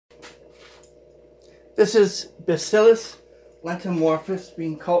This is Bacillus lentimorphus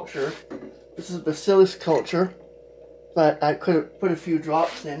being cultured. This is Bacillus culture that I could have put a few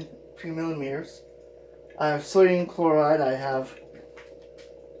drops in, 2 millimeters. I have sodium chloride, I have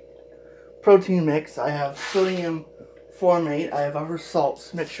protein mix, I have sodium formate, I have other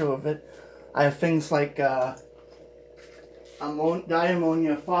salts mixture with it. I have things like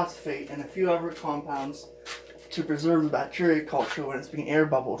diammonia phosphate and a few other compounds to preserve the bacteria culture when it's being air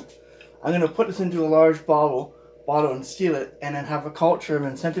bubbled. I'm going to put this into a large bottle and seal it, and then have a culture and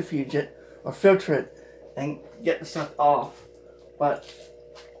then centrifuge it or filter it and get the stuff off. But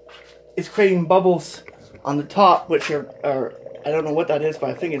it's creating bubbles on the top, which are I don't know what that is, but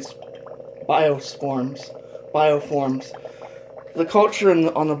I think it's bioforms. The culture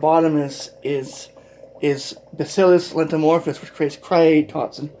on the bottom is Bacillus lentimorphus, which creates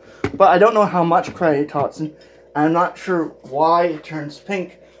cryotoxin. But I don't know how much cryotoxin. I'm not sure why it turns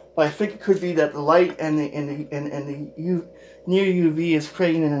pink, but I think it could be that the light and the near UV is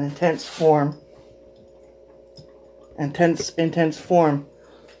creating an intense form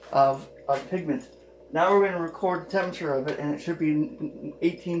of pigment. Now we're going to record the temperature of it, and it should be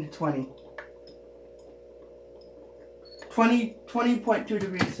 18 to 20. 20.2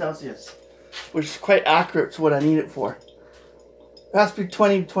 degrees Celsius, which is quite accurate to what I need it for. It has to be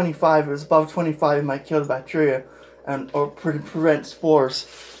 20 to 25. If it was above 25, it might kill the bacteria or prevent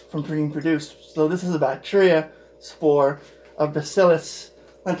spores from being produced. So this is a bacteria spore of Bacillus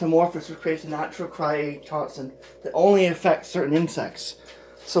lentimorphus, which creates a natural cryotoxin that only affects certain insects.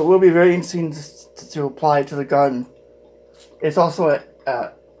 So it will be very interesting to apply to the garden. It's also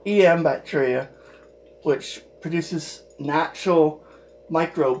a EM bacteria, which produces natural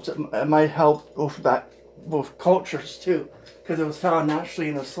microbes that might help with cultures too, because it was found naturally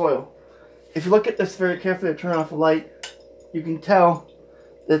in the soil. If you look at this very carefully, turn off the light, you can tell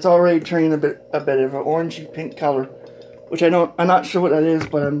that it's already turning a bit of an orangey pink color, which I'm not sure what that is,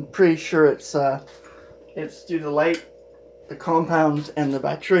 but I'm pretty sure it's due to the light, the compounds, and the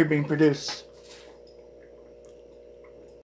bacteria being produced.